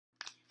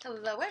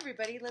Hello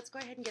everybody, let's go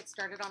ahead and get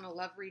started on a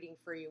love reading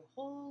for you.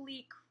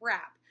 Holy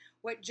crap,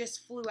 what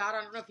just flew out,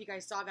 I don't know if you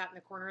guys saw that in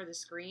the corner of the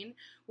screen,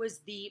 was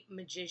the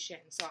Magician.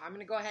 So I'm going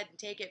to go ahead and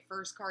take it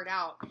first card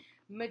out.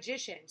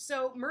 Magician.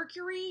 So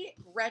Mercury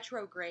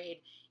retrograde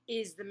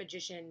is the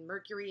Magician.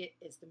 Mercury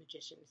is the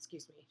Magician,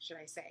 excuse me, should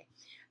I say.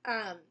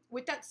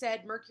 With that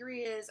said,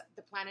 Mercury is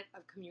the planet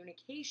of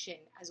communication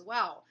as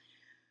well.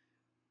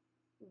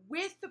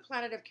 With the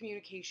planet of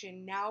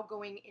communication now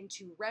going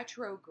into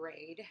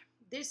retrograde,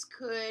 this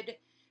could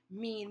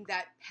mean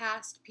that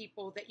past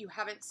people that you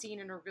haven't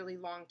seen in a really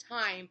long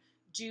time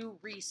do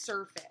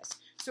resurface.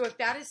 So if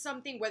that is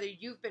something, whether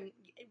you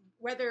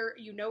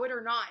know it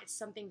or not, it's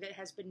something that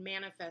has been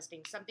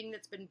manifesting, something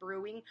that's been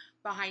brewing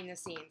behind the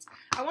scenes.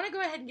 I want to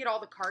go ahead and get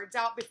all the cards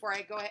out before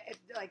I go ahead,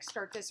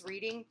 start this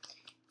reading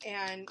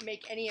and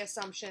make any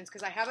assumptions,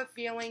 because I have a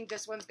feeling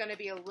this one's going to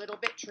be a little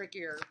bit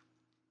trickier.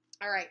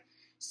 All right.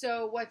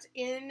 So what's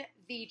in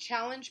the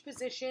challenge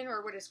position,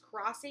 or what is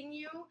crossing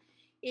you,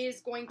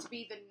 is going to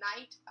be the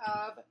Knight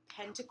of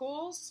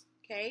Pentacles,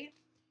 okay?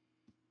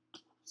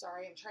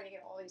 Sorry, I'm trying to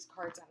get all these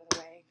cards out of the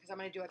way because I'm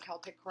going to do a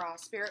Celtic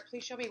cross. Spirit,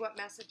 please show me what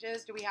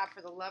messages do we have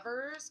for the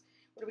lovers.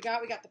 What do we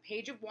got? We got the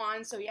Page of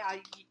Wands, so yeah,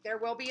 there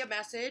will be a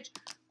message.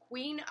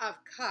 Queen of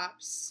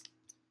Cups.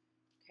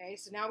 Okay,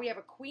 so now we have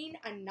a Queen,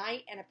 a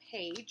Knight, and a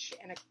Page,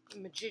 and a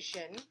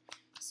Magician.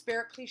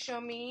 Spirit, please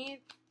show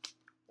me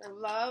their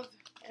love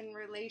and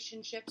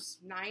relationships.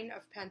 Nine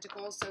of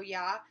Pentacles, so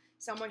yeah,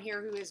 someone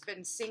here who has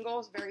been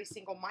single, very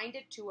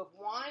single-minded. Two of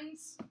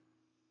Wands.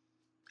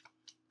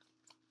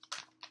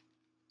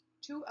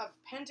 Two of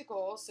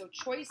Pentacles, so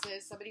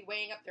choices, somebody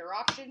weighing up their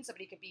options.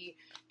 Somebody could be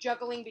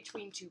juggling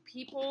between two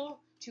people,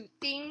 two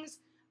things.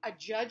 A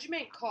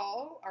judgment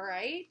call, all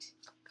right.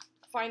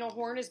 Final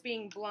horn is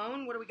being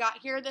blown. What do we got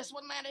here? This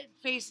one landed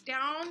face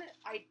down.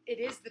 It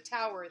is the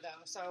Tower,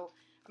 though, so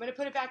I'm going to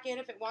put it back in.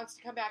 If it wants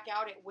to come back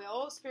out, it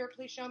will. Spirit,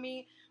 please show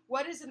me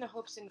what is in the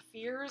hopes and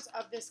fears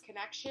of this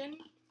connection.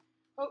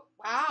 Oh,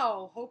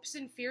 wow, hopes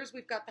and fears,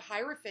 we've got the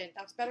Hierophant.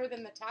 That's better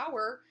than the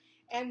Tower.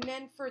 And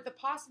then for the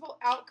possible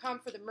outcome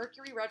for the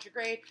Mercury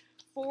retrograde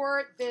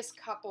for this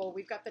couple,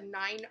 we've got the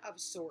Nine of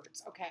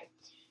Swords. Okay,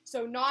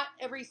 so not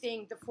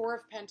everything, the Four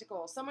of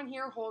Pentacles. Someone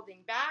here holding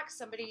back.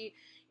 Somebody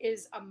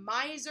is a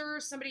miser.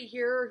 Somebody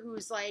here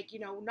who's like,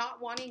 not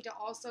wanting to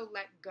also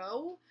let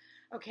go.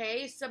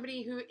 Okay,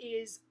 somebody who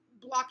is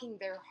blocking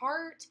their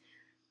heart.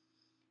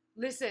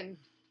 Listen,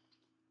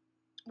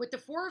 with the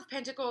Four of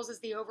Pentacles as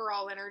the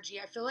overall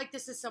energy, I feel like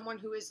this is someone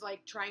who is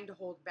like trying to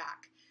hold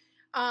back.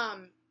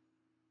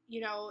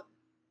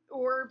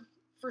 Or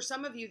for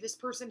some of you, this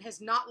person has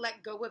not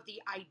let go of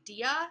the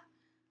idea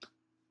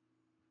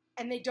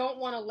and they don't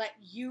want to let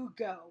you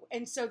go.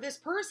 And so this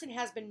person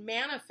has been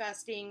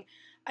manifesting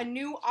a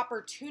new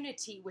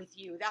opportunity with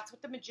you. That's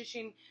what the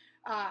Magician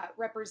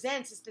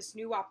represents, is this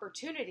new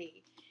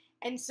opportunity.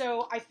 And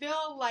so I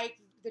feel like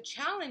the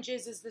challenge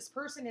is this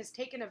person has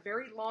taken a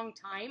very long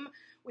time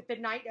with the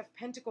Knight of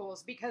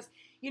Pentacles, because,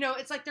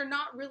 it's like they're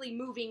not really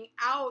moving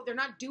out. They're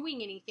not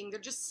doing anything. They're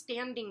just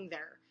standing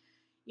there,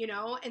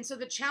 and so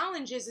the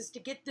challenge is to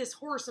get this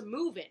horse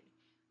moving,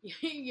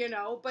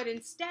 but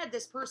instead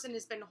this person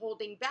has been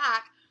holding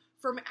back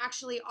from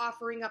actually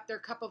offering up their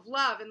cup of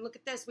love. And look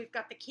at this. We've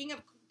got the King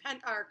of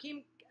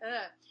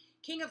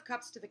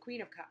Cups to the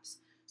Queen of Cups.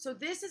 So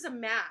this is a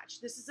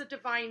match. This is a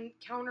divine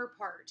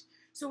counterpart.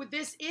 So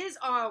this is,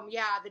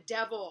 the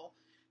Devil.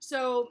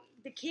 So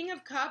the King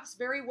of Cups,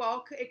 very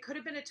well, it could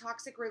have been a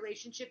toxic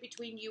relationship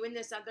between you and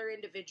this other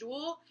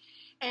individual.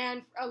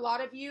 And a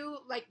lot of you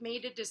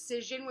made a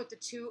decision with the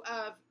Two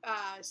of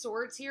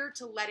Swords here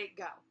to let it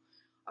go.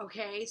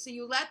 Okay, so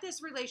you let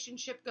this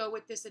relationship go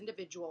with this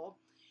individual.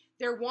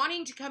 They're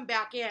wanting to come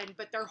back in,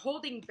 but they're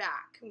holding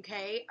back.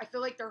 Okay, I feel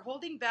like they're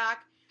holding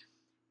back.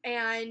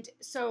 And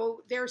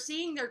so they're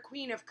seeing their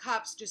Queen of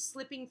Cups just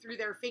slipping through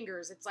their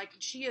fingers. It's like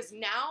she is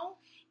now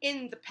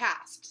in the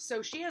past.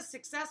 So she has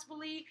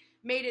successfully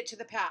made it to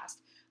the past.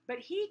 But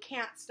he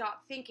can't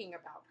stop thinking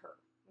about her.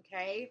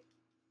 Okay?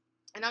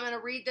 And I'm going to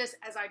read this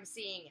as I'm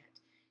seeing it,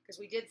 because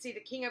we did see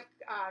the King of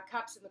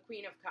Cups and the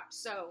Queen of Cups.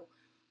 So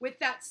with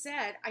that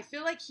said, I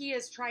feel like he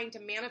is trying to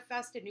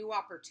manifest a new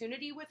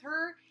opportunity with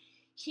her.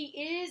 He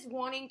is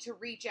wanting to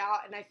reach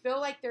out, and I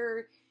feel like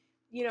they're,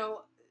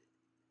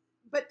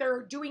 but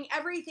they're doing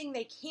everything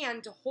they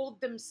can to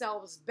hold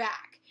themselves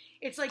back.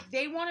 It's like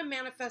they want to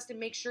manifest and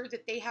make sure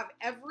that they have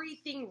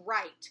everything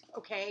right,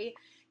 okay?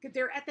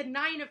 They're at the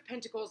Nine of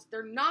Pentacles.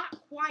 They're not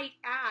quite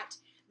at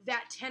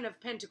that 10 of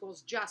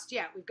Pentacles just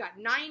yet. We've got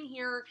 9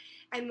 here,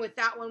 and with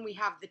that one we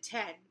have the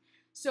 10.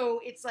 So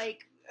it's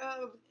like,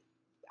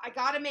 I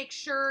got to make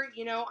sure,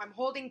 I'm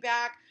holding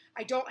back.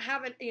 I don't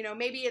have it,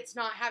 maybe it's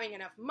not having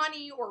enough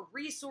money or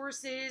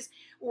resources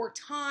or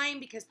time,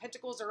 because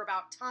Pentacles are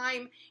about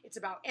time. It's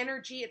about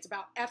energy. It's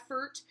about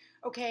effort,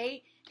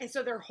 okay? And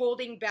so they're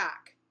holding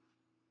back.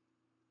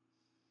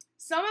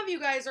 Some of you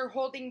guys are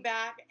holding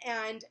back,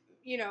 and,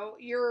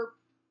 you're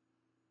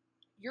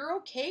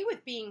okay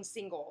with being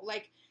single.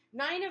 Like,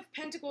 Nine of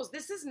Pentacles,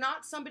 this is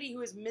not somebody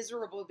who is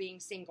miserable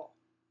being single.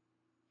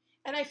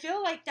 And I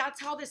feel like that's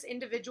how this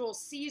individual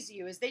sees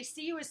you, is they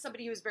see you as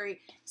somebody who is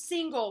very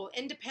single,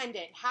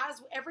 independent,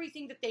 has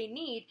everything that they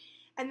need,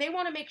 and they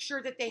want to make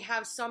sure that they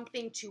have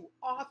something to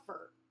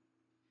offer.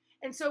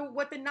 And so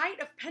what the Knight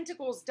of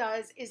Pentacles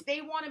does is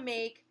they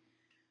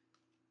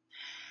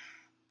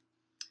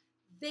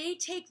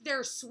take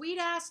their sweet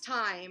ass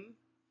time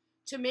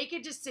to make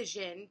a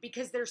decision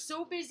because they're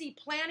so busy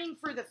planning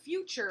for the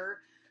future.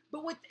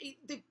 But with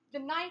the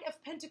Knight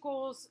of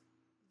Pentacles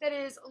that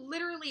is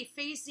literally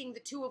facing the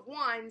Two of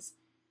Wands,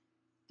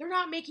 they're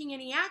not making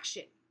any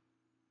action.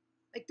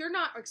 Like they're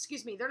not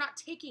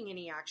taking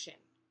any action.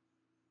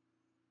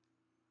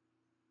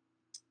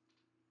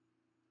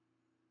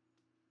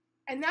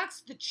 And that's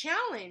the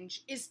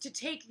challenge, is to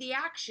take the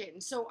action.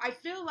 So I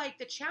feel like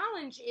the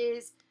challenge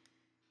is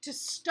to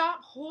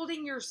stop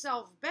holding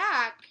yourself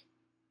back,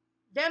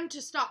 them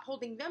to stop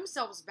holding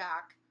themselves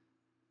back.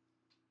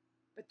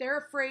 But they're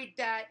afraid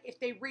that if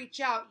they reach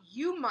out,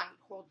 you might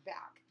hold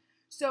back.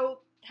 So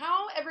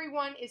how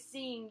everyone is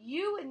seeing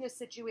you in this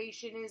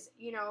situation is,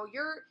 you know,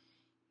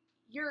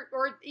 you're,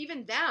 or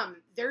even them,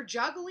 they're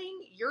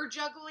juggling, you're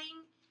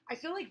juggling. I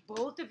feel like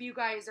both of you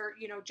guys are,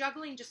 you know,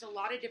 juggling just a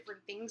lot of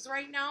different things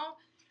right now.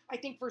 I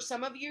think for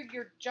some of you,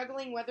 you're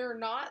juggling whether or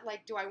not,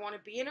 like, do I want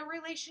to be in a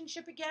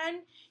relationship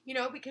again? You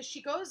know, because she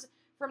goes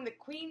from the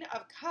Queen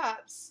of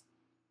Cups,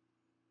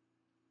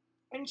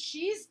 and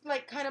she's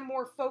like kind of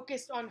more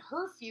focused on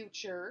her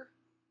future.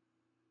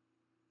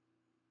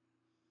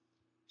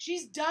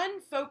 She's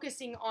done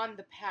focusing on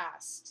the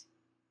past.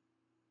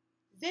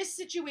 This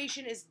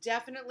situation is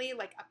definitely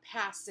like a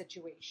past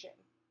situation.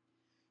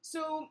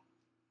 So,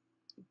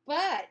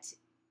 but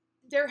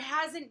there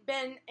hasn't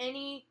been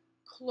any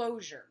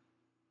closure.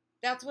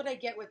 That's what I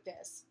get with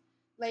this.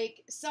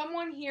 Like,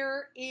 someone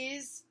here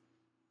is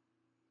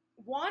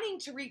wanting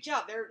to reach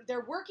out.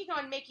 They're working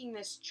on making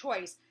this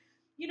choice.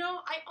 You know,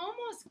 I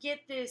almost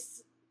get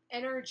this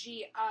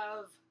energy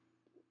of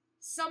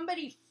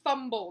somebody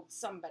fumbled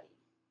somebody.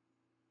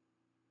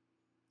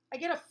 I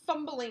get a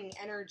fumbling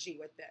energy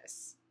with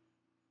this.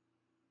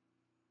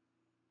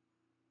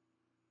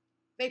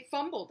 They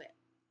fumbled it,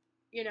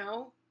 you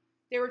know?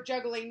 They were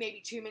juggling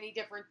maybe too many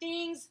different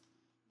things.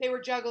 They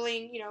were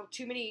juggling, you know,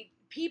 too many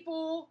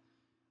people,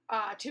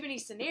 too many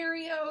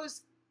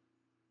scenarios.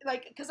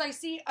 Like, because I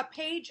see a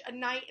page, a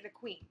knight, and a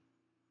queen.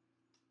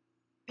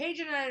 Page,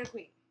 and a knight, and a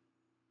queen.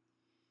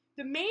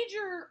 The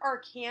major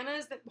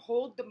arcanas that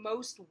hold the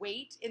most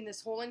weight in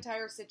this whole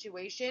entire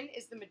situation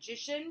is the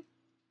Magician,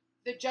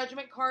 the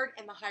Judgment card,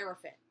 and the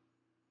Hierophant.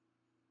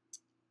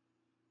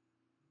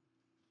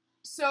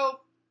 So,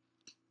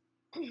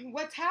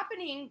 what's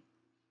happening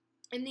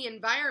in the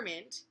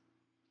environment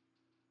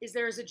is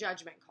there is a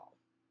judgment call,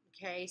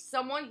 okay?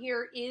 Someone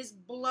here is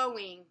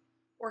blowing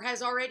or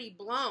has already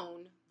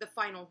blown the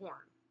final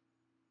horn.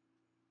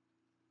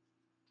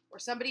 Or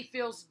somebody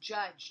feels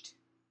judged.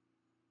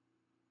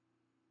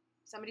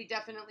 Somebody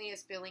definitely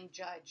is feeling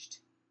judged.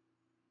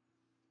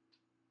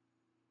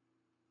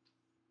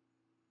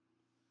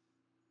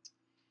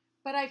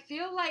 But I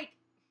feel like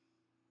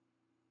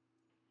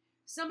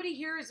somebody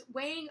here is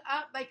weighing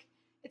up, like,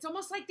 it's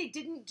almost like they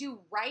didn't do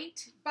right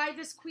by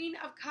this Queen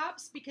of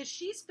Cups because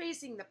she's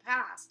facing the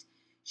past.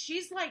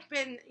 She's like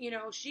been, you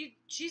know,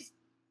 she's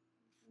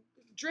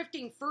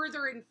drifting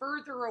further and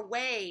further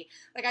away.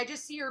 Like, I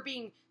just see her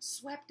being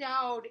swept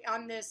out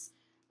on this,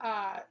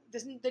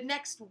 the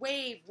next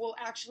wave will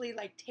actually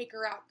like take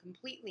her out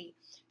completely.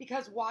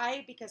 Because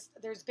why? Because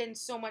there's been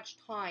so much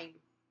time.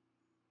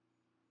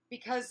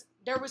 Because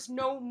there was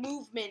no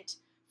movement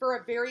for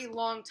a very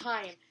long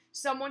time.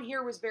 Someone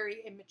here was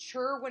very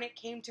immature when it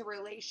came to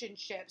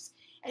relationships.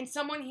 And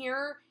someone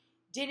here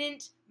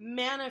didn't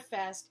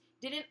manifest,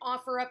 didn't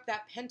offer up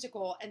that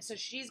pentacle. And so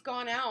she's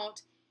gone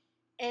out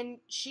and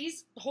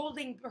she's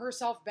holding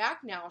herself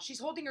back now. She's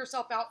holding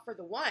herself out for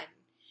the one.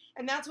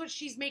 And that's what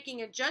she's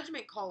making a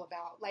judgment call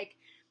about. Like,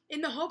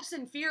 in the hopes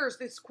and fears,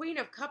 this Queen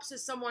of Cups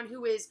is someone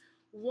who is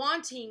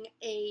wanting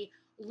a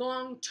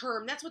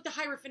long-term, that's what the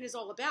Hierophant is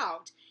all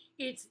about.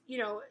 It's, you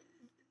know,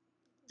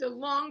 the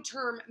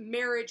long-term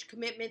marriage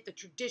commitment, the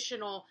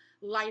traditional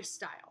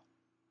lifestyle.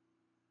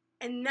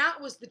 And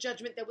that was the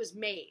judgment that was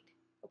made,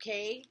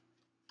 okay?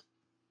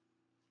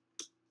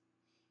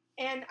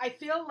 And I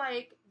feel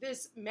like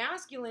this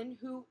masculine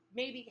who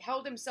maybe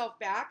held himself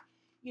back,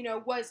 you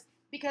know, was,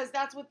 because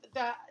that's what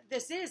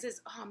this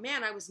is, oh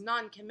man, I was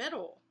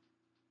non-committal,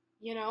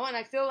 you know? And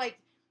I feel like,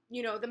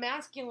 you know, the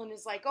masculine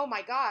is like, oh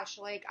my gosh,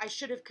 like I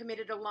should have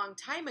committed a long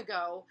time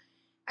ago,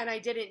 and I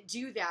didn't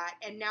do that.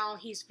 And now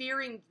he's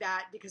fearing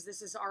that because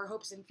this is our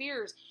hopes and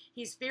fears.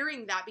 He's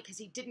fearing that because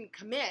he didn't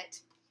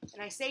commit.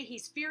 And I say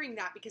he's fearing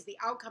that because the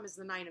outcome is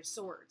the Nine of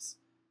Swords.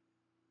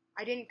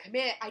 I didn't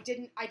commit. I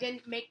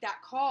didn't make that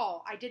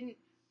call. I didn't,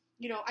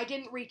 you know, I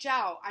didn't reach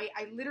out.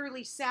 I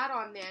literally sat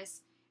on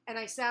this and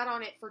I sat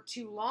on it for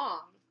too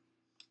long.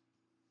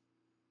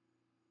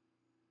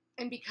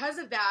 And because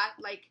of that,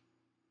 like,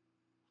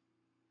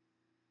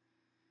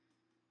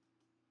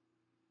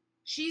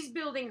 she's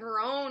building her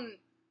own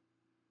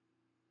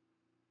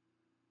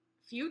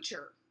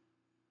future.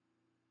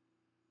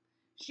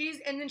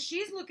 And then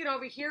she's looking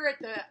over here at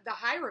the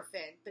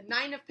Hierophant, the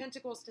Nine of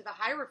Pentacles to the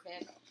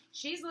Hierophant.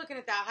 She's looking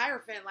at that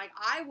Hierophant like,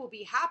 I will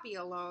be happy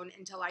alone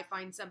until I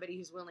find somebody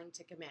who's willing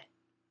to commit.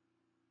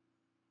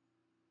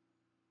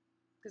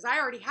 Because I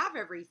already have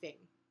everything.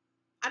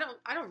 I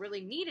don't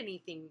really need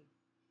anything.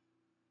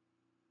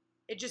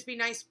 It'd just be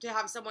nice to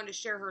have someone to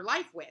share her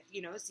life with,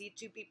 you know, see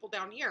two people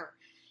down here,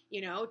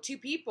 you know, two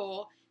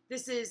people.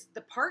 This is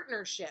the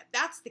partnership.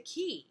 That's the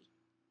key.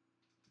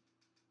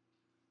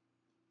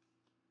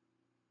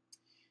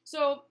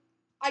 So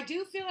I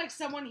do feel like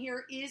someone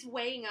here is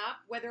weighing up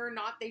whether or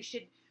not they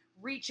should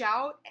reach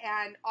out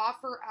and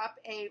offer up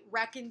a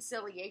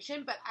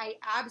reconciliation. But I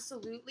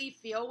absolutely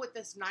feel with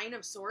this Nine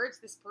of Swords,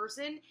 this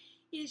person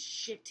is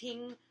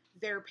shitting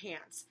their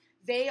pants.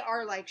 They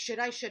are like, should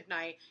I, shouldn't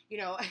I? You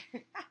know,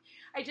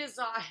 I just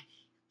saw,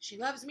 she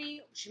loves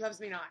me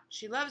not.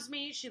 She loves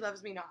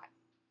me not.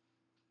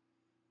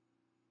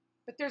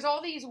 But there's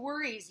all these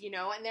worries, you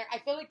know, and I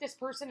feel like this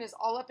person is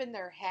all up in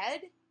their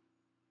head.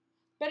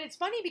 But it's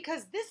funny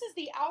because this is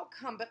the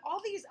outcome, but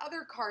all these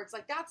other cards,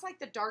 like that's like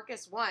the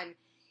darkest one.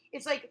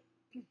 It's like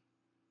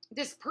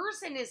this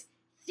person is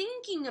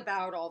thinking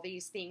about all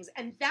these things,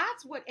 and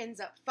that's what ends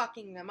up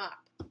fucking them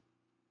up.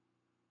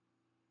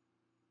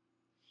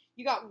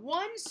 You got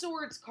one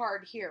Swords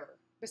card here,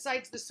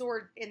 besides the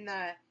sword in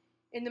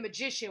the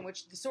Magician,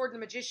 which the sword in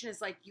the Magician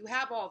is like, you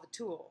have all the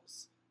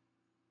tools.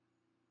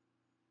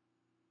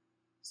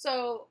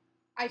 So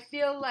I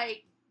feel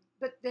like,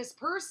 but this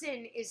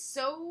person is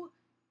so,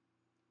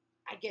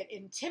 I get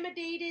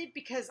intimidated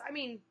because, I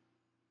mean,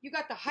 you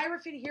got the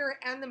Hierophant here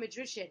and the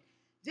Magician.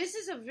 This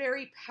is a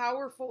very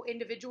powerful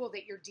individual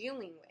that you're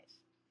dealing with.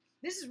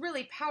 This is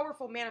really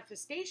powerful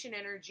manifestation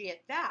energy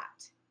at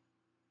that.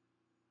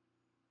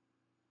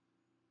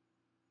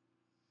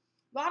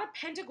 A lot of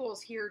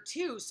Pentacles here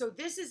too. So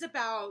this is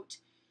about,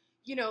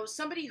 you know,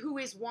 somebody who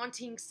is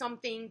wanting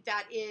something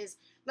that is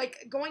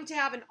like going to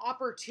have an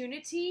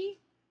opportunity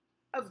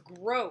of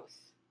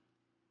growth.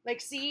 Like,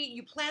 see,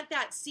 you plant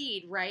that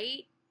seed,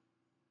 right?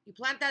 You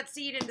plant that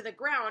seed into the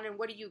ground, and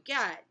what do you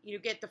get? You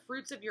get the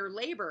fruits of your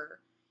labor.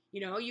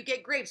 You know, you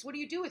get grapes. What do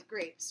you do with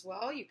grapes?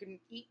 Well, you can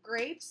eat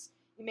grapes.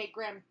 You make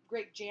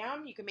grape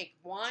jam. You can make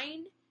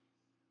wine,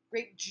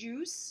 grape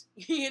juice,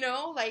 you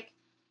know, like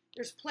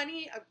there's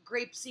plenty of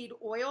grapeseed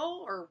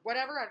oil or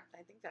whatever.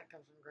 I think that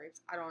comes from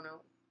grapes. I don't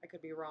know. I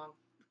could be wrong.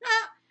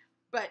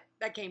 But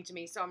that came to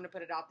me, so I'm going to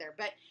put it out there.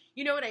 But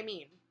you know what I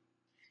mean.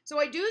 So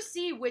I do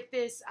see with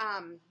this,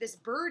 this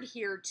bird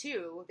here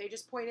too, they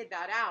just pointed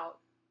that out.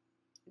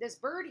 This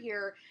bird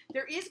here,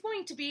 there is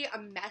going to be a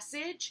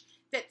message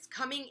that's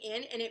coming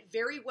in, and it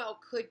very well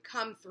could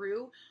come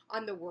through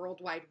on the World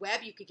Wide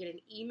Web. You could get an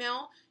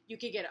email, you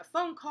could get a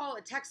phone call,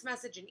 a text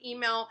message, an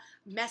email,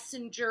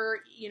 messenger,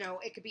 you know,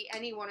 it could be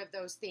any one of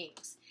those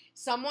things.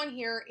 Someone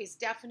here is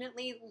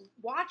definitely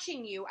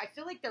watching you. I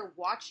feel like they're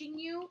watching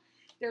you.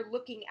 They're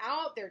looking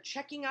out, they're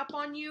checking up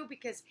on you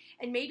because,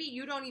 and maybe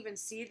you don't even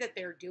see that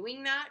they're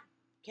doing that,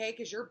 okay,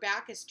 because your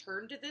back is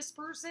turned to this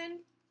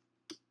person.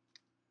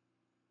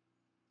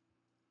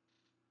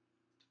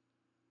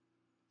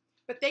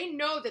 But they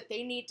know that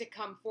they need to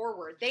come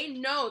forward. They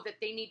know that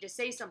they need to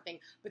say something,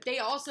 but they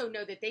also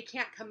know that they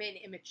can't come in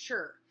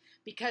immature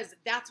because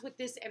that's what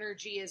this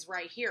energy is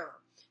right here.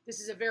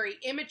 This is a very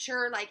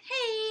immature, like,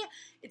 hey,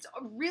 it's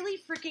a really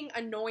freaking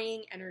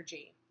annoying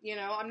energy. You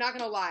know, I'm not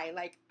going to lie.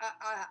 Like,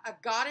 a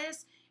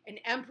goddess, an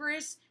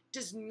empress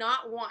does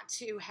not want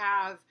to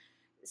have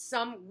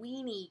some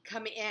weenie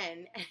come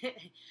in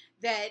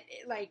that,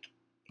 like,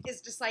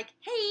 is just like,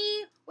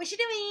 hey, what you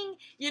doing?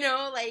 You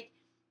know, like,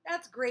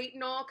 that's great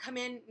and all, come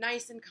in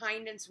nice and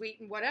kind and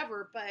sweet and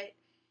whatever, but,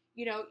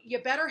 you know, you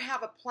better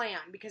have a plan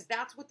because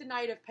that's what the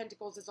Knight of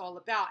Pentacles is all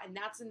about, and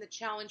that's in the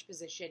challenge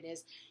position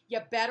is you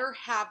better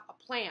have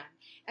a plan.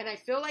 And I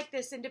feel like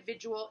this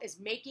individual is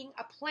making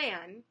a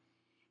plan,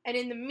 and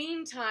in the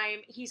meantime,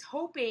 he's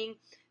hoping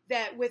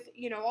that with,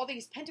 you know, all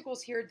these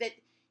pentacles here that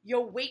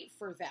you'll wait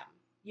for them,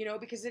 you know,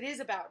 because it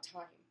is about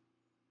time.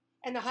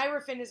 And the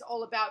Hierophant is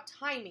all about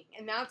timing,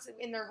 and that's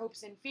in their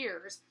hopes and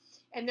fears.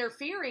 And they're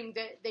fearing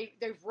that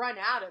they've run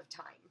out of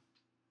time.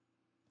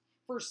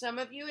 For some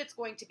of you, it's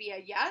going to be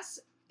a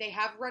yes, they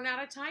have run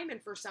out of time. And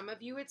for some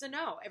of you, it's a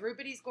no.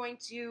 Everybody's going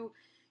to,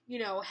 you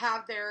know,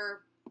 have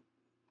their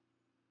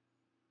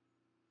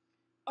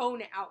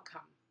own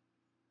outcome.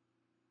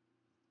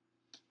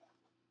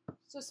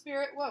 So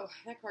Spirit, whoa,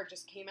 that card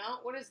just came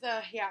out. What is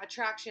the,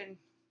 attraction.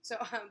 So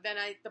then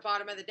at the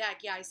bottom of the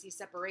deck, I see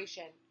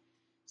separation.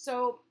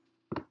 So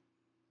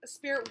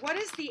Spirit, what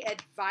is the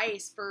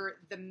advice for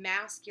the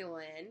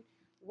masculine?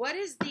 What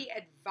is the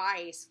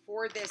advice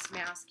for this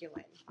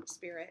masculine,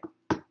 Spirit?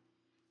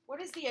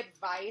 What is the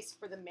advice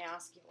for the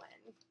masculine?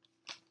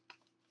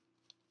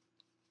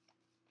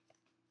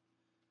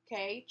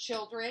 Okay,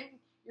 children.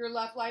 Your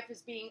love life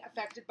is being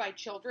affected by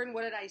children.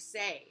 What did I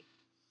say?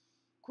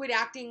 Quit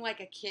acting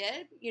like a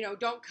kid. You know,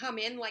 don't come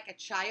in like a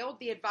child.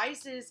 The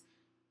advice is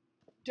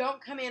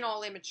don't come in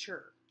all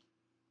immature.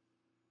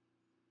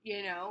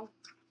 You know?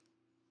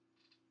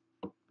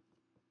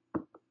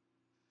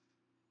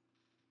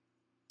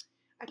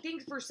 I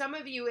think for some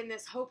of you in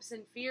this hopes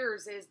and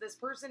fears is this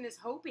person is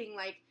hoping,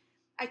 like,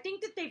 I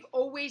think that they've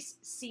always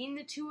seen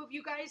the two of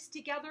you guys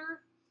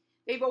together.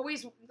 They've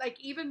always, like,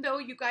 even though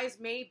you guys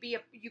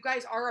you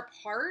guys are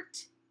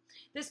apart,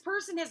 this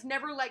person has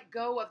never let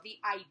go of the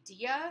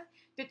idea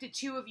that the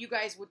two of you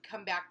guys would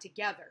come back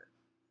together.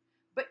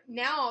 But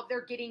now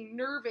they're getting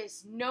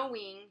nervous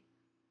knowing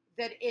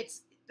that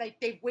it's like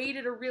they've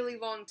waited a really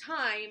long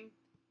time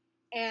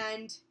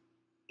and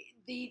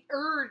the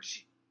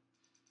urge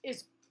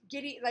is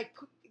getting, like,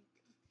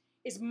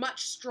 is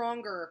much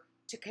stronger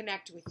to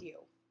connect with you.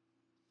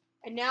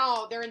 And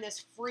now they're in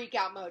this freak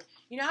out mode.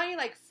 You know how you,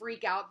 like,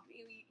 freak out?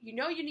 You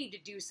know you need to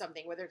do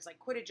something, whether it's, like,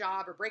 quit a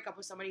job or break up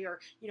with somebody, or,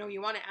 you know,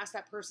 you want to ask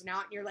that person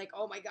out and you're like,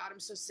 oh my God, I'm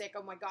so sick.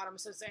 Oh my God, I'm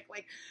so sick.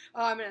 Like,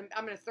 oh, I'm going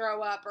to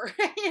throw up, or,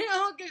 you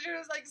know, because you're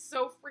just, like,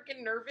 so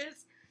freaking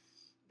nervous.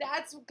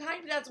 That's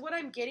what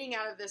I'm getting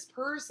out of this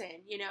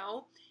person, you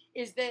know,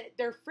 is that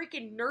they're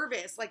freaking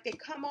nervous. Like, they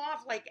come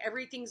off like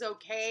everything's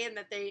okay and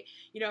that they,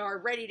 you know, are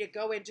ready to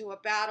go into a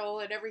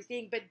battle and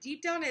everything. But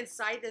deep down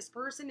inside, this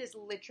person is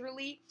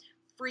literally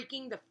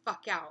freaking the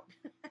fuck out.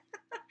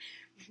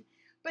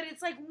 But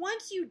it's like,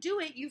 once you do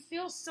it, you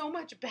feel so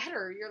much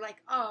better. You're like,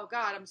 oh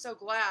God, I'm so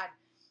glad.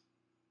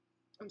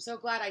 I'm so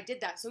glad I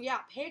did that. So yeah,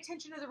 pay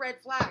attention to the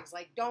red flags.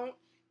 Like, don't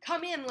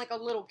come in like a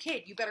little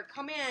kid. You better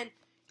come in,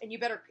 and you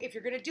better, if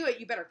you're going to do it,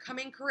 you better come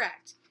in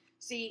correct.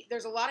 See,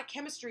 there's a lot of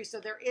chemistry,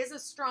 so there is a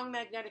strong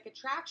magnetic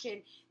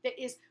attraction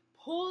that is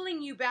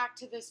pulling you back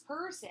to this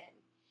person.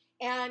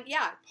 And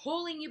yeah,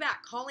 pulling you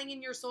back, calling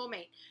in your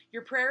soulmate.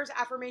 Your prayers,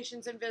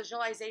 affirmations, and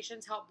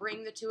visualizations help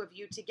bring the two of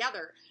you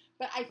together.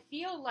 But I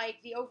feel like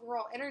the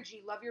overall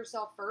energy, love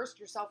yourself first,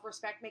 your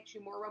self-respect makes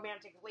you more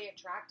romantically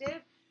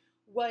attractive,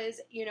 was,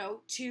 you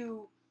know,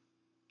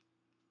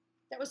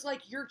 that was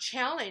like your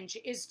challenge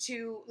is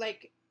to,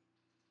 like,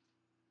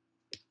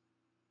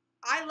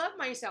 I love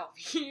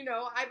myself, you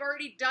know, I've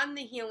already done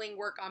the healing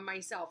work on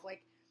myself,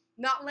 like,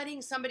 not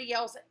letting somebody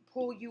else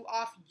pull you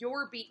off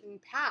your beaten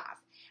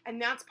path.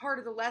 And that's part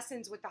of the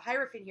lessons with the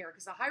Hierophant here,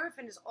 because the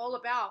Hierophant is all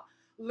about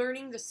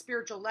learning the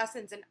spiritual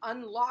lessons and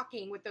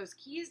unlocking, with those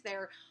keys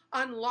there,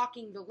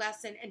 unlocking the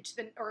lesson and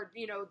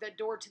the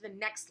door to the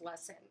next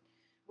lesson,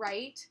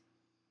 right?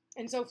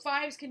 And so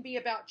fives can be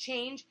about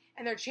change,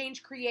 and they're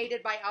change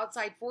created by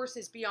outside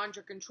forces beyond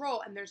your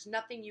control, and there's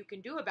nothing you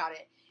can do about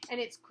it. And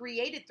it's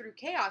created through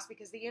chaos,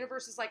 because the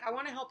universe is like, I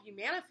want to help you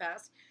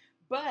manifest,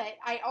 but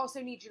I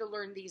also need you to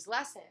learn these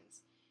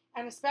lessons.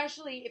 And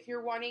especially if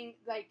you're wanting,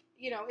 like,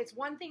 you know, it's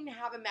one thing to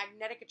have a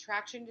magnetic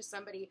attraction to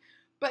somebody,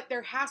 but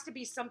there has to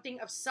be something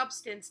of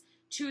substance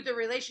to the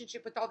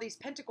relationship with all these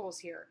pentacles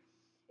here.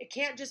 It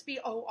can't just be,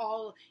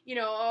 I'll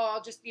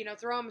just, you know,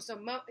 throw them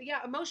some,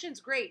 emotion's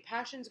great,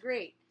 passion's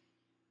great,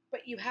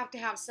 but you have to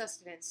have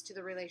sustenance to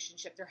the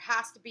relationship. There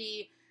has to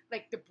be,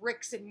 like, the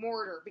bricks and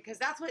mortar, because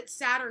that's what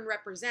Saturn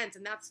represents.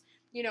 And that's,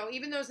 you know,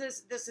 even though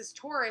this is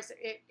Taurus,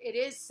 it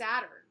is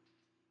Saturn,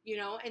 you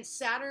know, and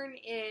Saturn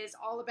is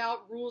all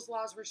about rules,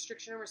 laws,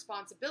 restriction, and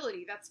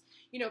responsibility. That's,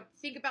 you know,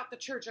 think about the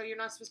church. Oh, you're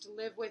not supposed to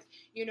live with,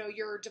 you know,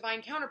 your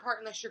divine counterpart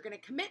unless you're going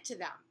to commit to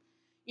them,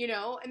 you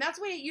know, and that's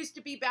the way it used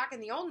to be back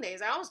in the old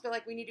days. I almost feel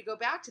like we need to go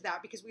back to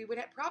that, because we would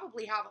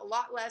probably have a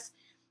lot less,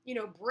 you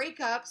know,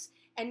 breakups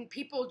and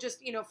people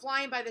just, you know,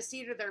 flying by the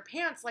seat of their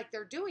pants like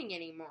they're doing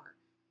anymore.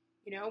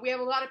 You know, we have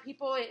a lot of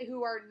people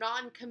who are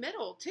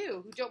non-committal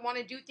too, who don't want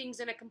to do things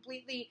in a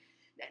completely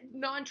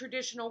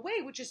non-traditional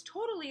way, which is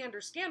totally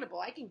understandable.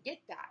 I can get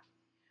that.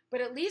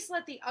 But at least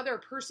let the other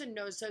person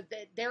know so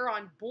that they're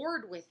on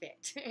board with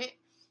it,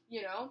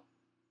 you know?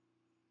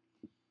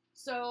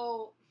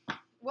 So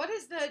what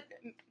is the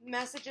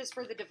messages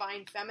for the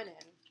divine feminine,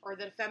 or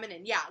the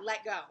feminine? Yeah,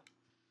 let go.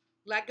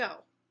 Let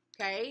go,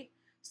 okay?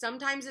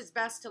 Sometimes it's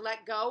best to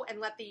let go and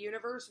let the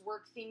universe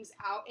work things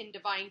out in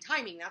divine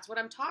timing. That's what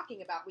I'm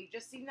talking about. We've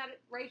just seen that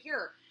right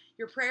here.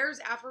 Your prayers,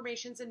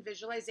 affirmations, and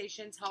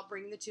visualizations help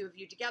bring the two of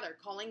you together,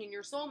 calling in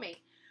your soulmate.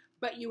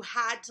 But you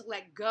had to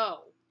let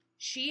go.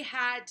 She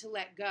had to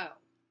let go.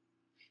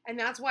 And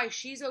that's why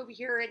she's over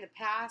here in the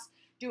past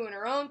doing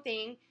her own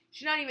thing.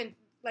 She's not even,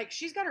 like,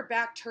 she's got her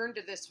back turned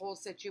to this whole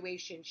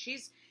situation.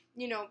 She's,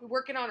 you know,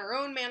 working on her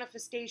own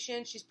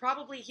manifestation. She's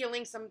probably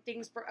healing some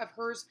things of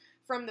hers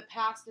from the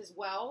past as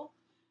well.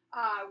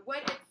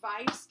 What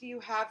advice do you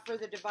have for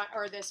the divine,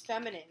 or this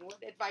feminine? What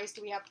advice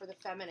do we have for the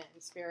feminine,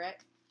 Spirit?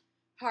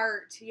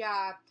 Heart,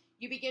 yeah.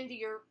 You begin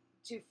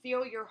to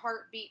feel your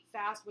heart beat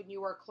fast when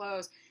you are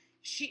close.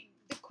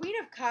 The Queen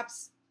of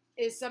Cups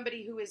is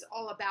somebody who is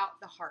all about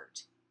the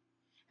heart.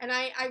 And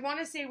I want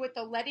to say, with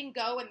the letting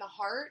go and the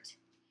heart,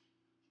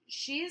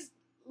 she's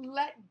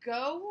let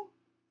go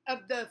of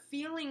the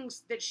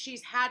feelings that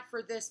she's had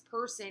for this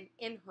person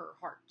in her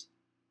heart.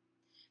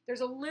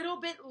 There's a little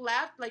bit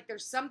left, like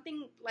there's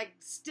something like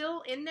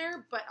still in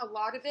there, but a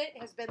lot of it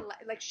has been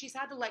like she's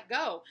had to let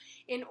go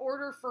in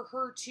order for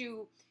her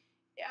to,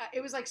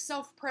 it was like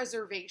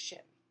self-preservation.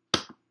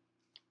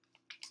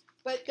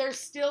 But there's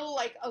still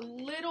like a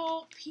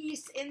little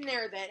piece in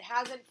there that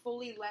hasn't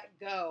fully let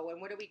go.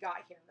 And what do we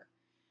got here?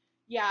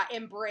 Yeah,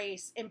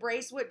 embrace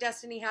what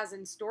destiny has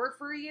in store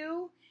for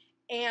you.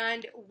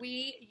 And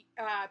we,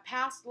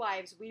 past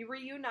lives, we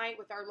reunite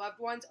with our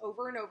loved ones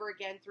over and over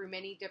again through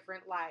many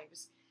different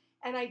lives.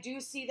 And I do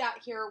see that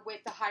here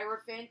with the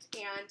Hierophant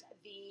and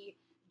the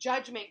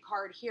Judgment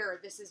card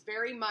here. This is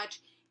very much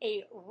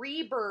a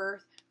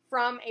rebirth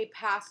from a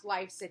past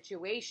life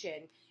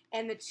situation.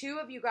 And the two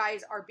of you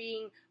guys are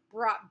being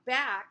brought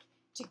back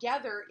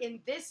together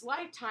in this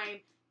lifetime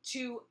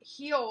to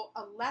heal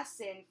a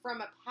lesson from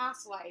a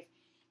past life.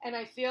 And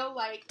I feel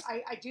like,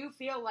 I do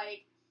feel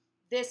like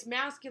this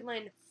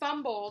masculine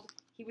fumbled.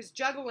 He was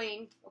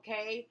juggling,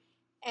 okay?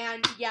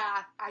 And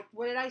yeah,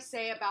 what did I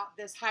say about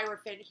this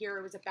Hierophant here?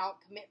 It was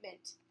about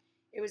commitment.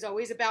 It was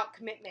always about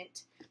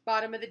commitment.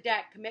 Bottom of the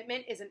deck,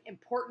 commitment is an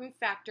important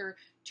factor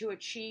to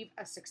achieve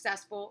a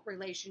successful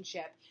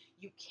relationship.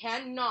 You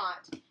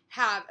cannot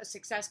have a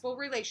successful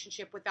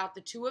relationship without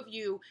the two of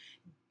you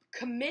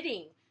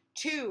committing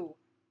to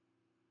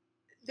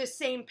the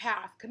same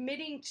path,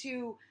 committing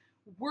to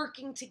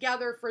working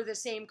together for the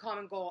same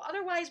common goal.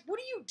 Otherwise, what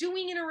are you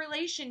doing in a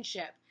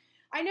relationship?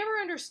 I never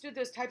understood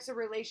those types of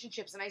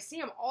relationships, and I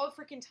see them all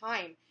the freaking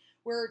time,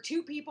 where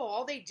two people,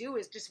 all they do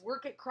is just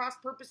work at cross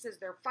purposes.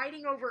 They're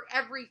fighting over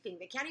everything.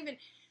 They can't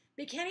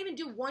even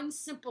do one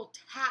simple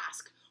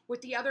task with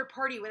the other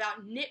party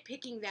without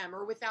nitpicking them,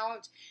 or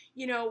without,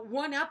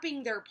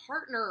 one-upping their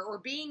partner, or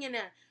being in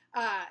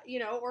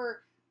a,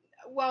 or,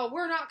 well,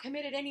 we're not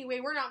committed anyway.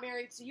 We're not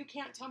married, so you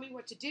can't tell me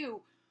what to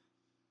do.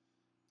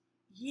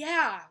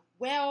 Yeah,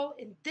 well,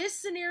 in this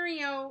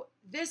scenario,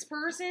 this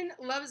person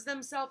loves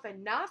themselves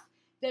enough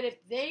that if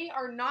they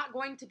are not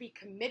going to be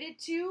committed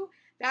to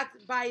that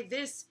by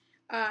this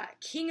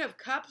King of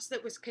Cups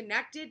that was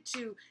connected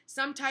to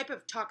some type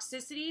of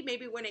toxicity,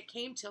 maybe when it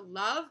came to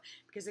love,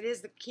 because it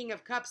is the King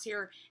of Cups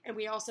here, and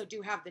we also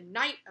do have the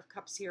Knight of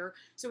Cups here,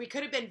 so he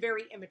could have been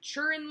very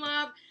immature in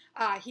love.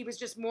 He was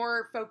just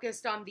more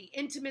focused on the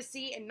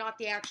intimacy and not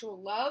the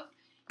actual love.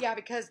 Yeah,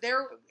 because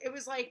it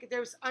was like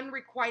there's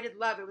unrequited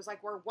love. It was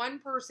like where one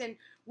person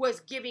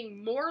was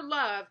giving more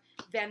love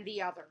than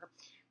the other.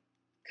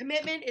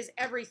 Commitment is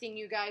everything,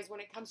 you guys, when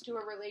it comes to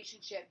a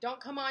relationship. Don't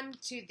come on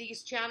to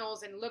these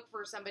channels and look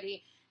for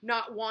somebody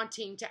not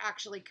wanting to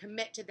actually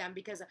commit to them,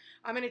 because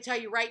I'm going to tell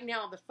you right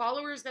now, the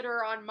followers that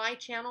are on my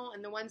channel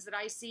and the ones that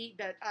I see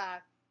that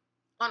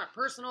on a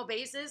personal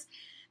basis,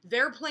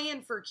 they're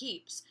playing for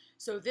keeps.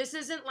 So this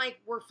isn't like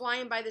we're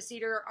flying by the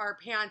seat of our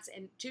pants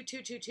and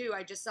 2222.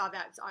 I just saw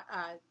that.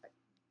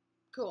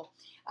 Cool.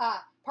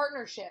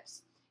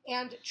 Partnerships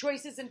and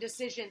choices and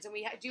decisions. And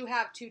we do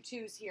have 2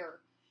 2s here.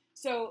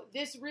 So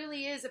this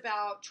really is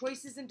about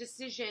choices and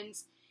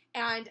decisions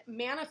and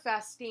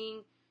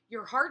manifesting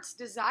your heart's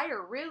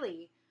desire,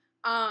 really.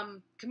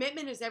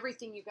 Commitment is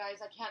everything, you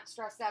guys. I can't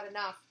stress that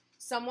enough.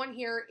 Someone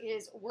here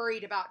is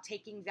worried about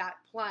taking that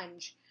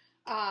plunge.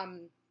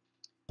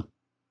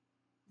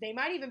 They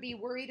might even be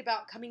worried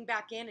about coming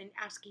back in and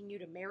asking you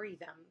to marry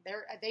them.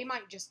 They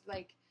might just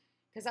like,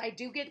 because I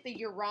do get the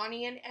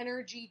Uranian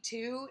energy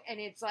too, and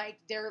it's like,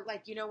 they're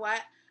like, you know what?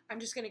 I'm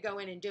just going to go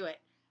in and do it.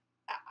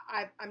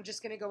 I'm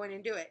just going to go in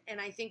and do it. And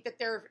I think that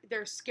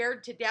they're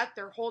scared to death.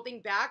 They're holding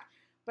back,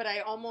 but I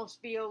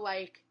almost feel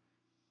like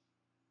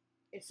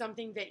it's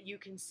something that you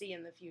can see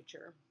in the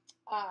future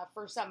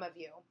for some of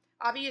you.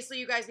 Obviously,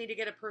 you guys need to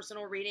get a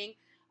personal reading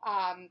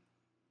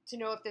to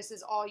know if this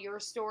is all your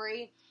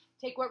story.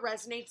 Take what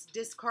resonates,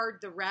 discard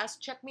the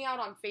rest. Check me out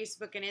on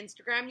Facebook and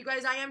Instagram. You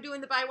guys, I am doing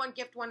the buy one,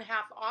 gift one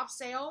half off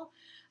sale.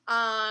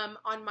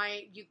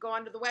 You go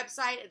onto the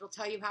website, it'll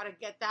tell you how to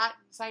get that,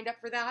 signed up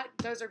for that.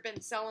 Those have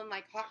been selling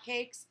like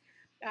hotcakes.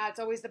 It's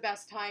always the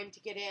best time to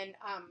get in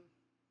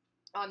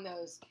on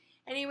those.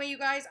 Anyway, you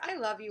guys, I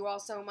love you all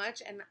so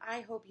much, and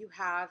I hope you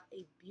have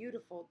a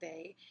beautiful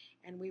day,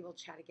 and we will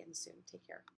chat again soon. Take care.